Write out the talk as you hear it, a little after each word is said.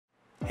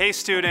Hey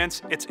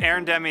students, it's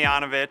Aaron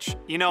Demyanovich.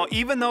 You know,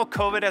 even though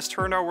COVID has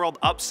turned our world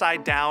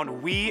upside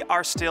down, we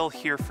are still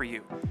here for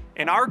you.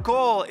 And our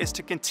goal is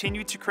to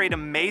continue to create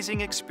amazing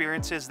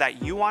experiences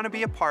that you want to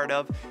be a part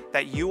of,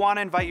 that you want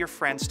to invite your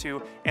friends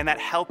to, and that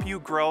help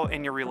you grow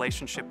in your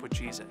relationship with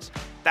Jesus.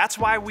 That's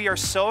why we are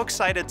so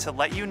excited to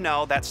let you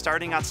know that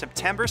starting on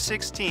September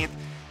 16th,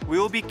 we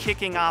will be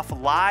kicking off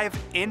live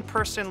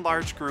in-person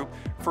large group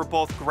for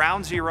both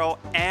Ground Zero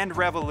and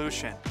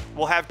Revolution.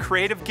 We'll have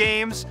creative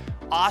games,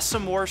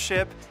 awesome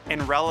worship,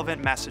 and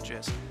relevant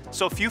messages.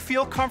 So if you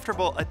feel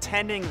comfortable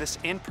attending this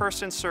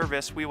in-person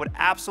service, we would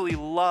absolutely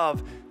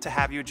love to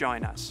have you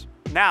join us.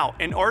 Now,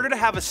 in order to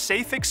have a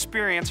safe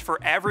experience for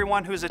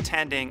everyone who's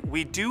attending,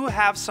 we do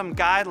have some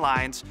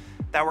guidelines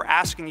that we're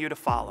asking you to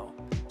follow.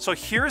 So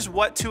here's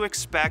what to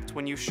expect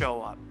when you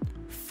show up.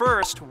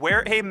 First,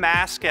 wear a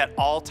mask at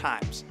all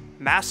times.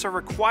 Masks are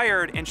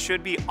required and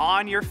should be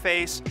on your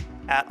face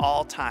at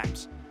all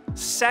times.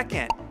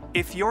 Second,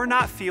 if you're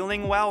not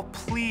feeling well,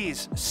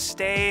 please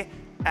stay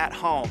at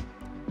home.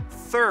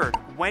 Third,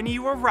 when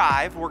you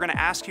arrive, we're gonna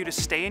ask you to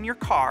stay in your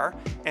car,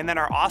 and then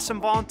our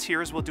awesome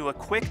volunteers will do a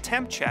quick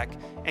temp check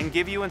and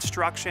give you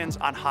instructions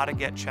on how to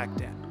get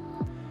checked in.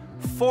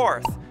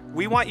 Fourth,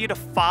 we want you to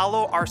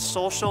follow our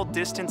social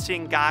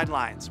distancing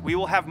guidelines. We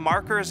will have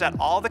markers at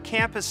all the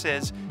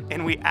campuses,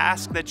 and we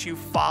ask that you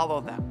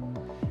follow them.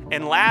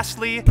 And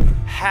lastly,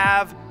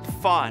 have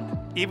fun.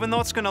 Even though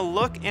it's gonna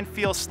look and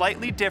feel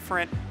slightly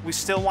different, we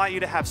still want you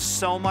to have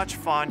so much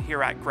fun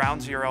here at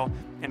Ground Zero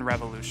and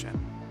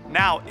Revolution.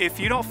 Now, if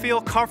you don't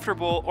feel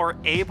comfortable or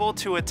able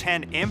to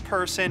attend in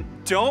person,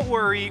 don't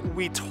worry,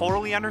 we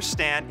totally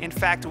understand. In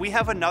fact, we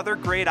have another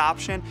great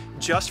option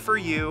just for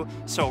you.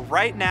 So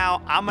right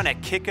now, I'm gonna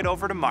kick it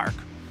over to Mark.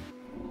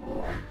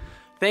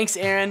 Thanks,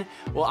 Aaron.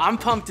 Well, I'm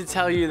pumped to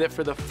tell you that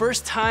for the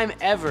first time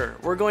ever,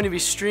 we're going to be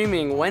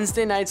streaming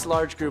Wednesday night's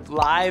large group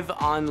live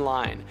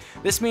online.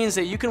 This means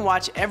that you can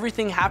watch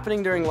everything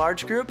happening during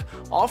large group,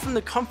 all from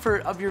the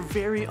comfort of your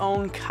very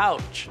own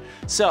couch.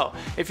 So,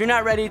 if you're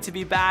not ready to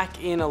be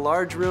back in a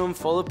large room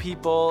full of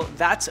people,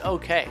 that's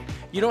okay.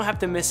 You don't have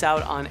to miss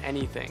out on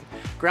anything.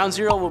 Ground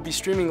Zero will be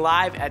streaming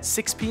live at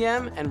 6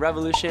 p.m. and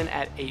Revolution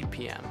at 8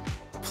 p.m.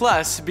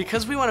 Plus,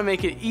 because we want to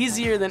make it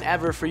easier than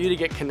ever for you to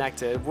get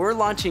connected, we're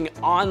launching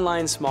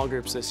online small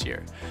groups this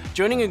year.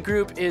 Joining a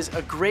group is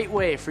a great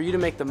way for you to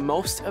make the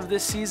most of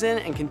this season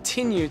and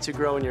continue to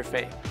grow in your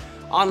faith.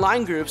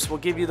 Online groups will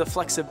give you the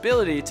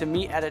flexibility to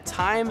meet at a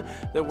time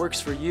that works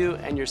for you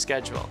and your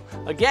schedule.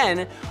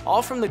 Again,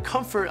 all from the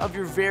comfort of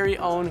your very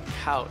own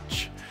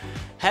couch.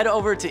 Head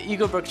over to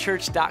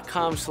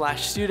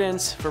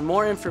eaglebrookchurch.com/students for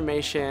more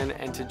information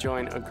and to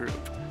join a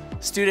group.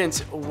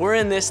 Students, we're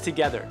in this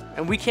together,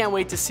 and we can't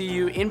wait to see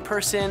you in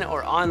person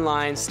or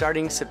online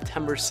starting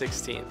September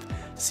 16th.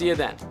 See you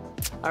then.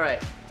 All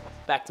right,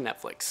 back to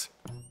Netflix.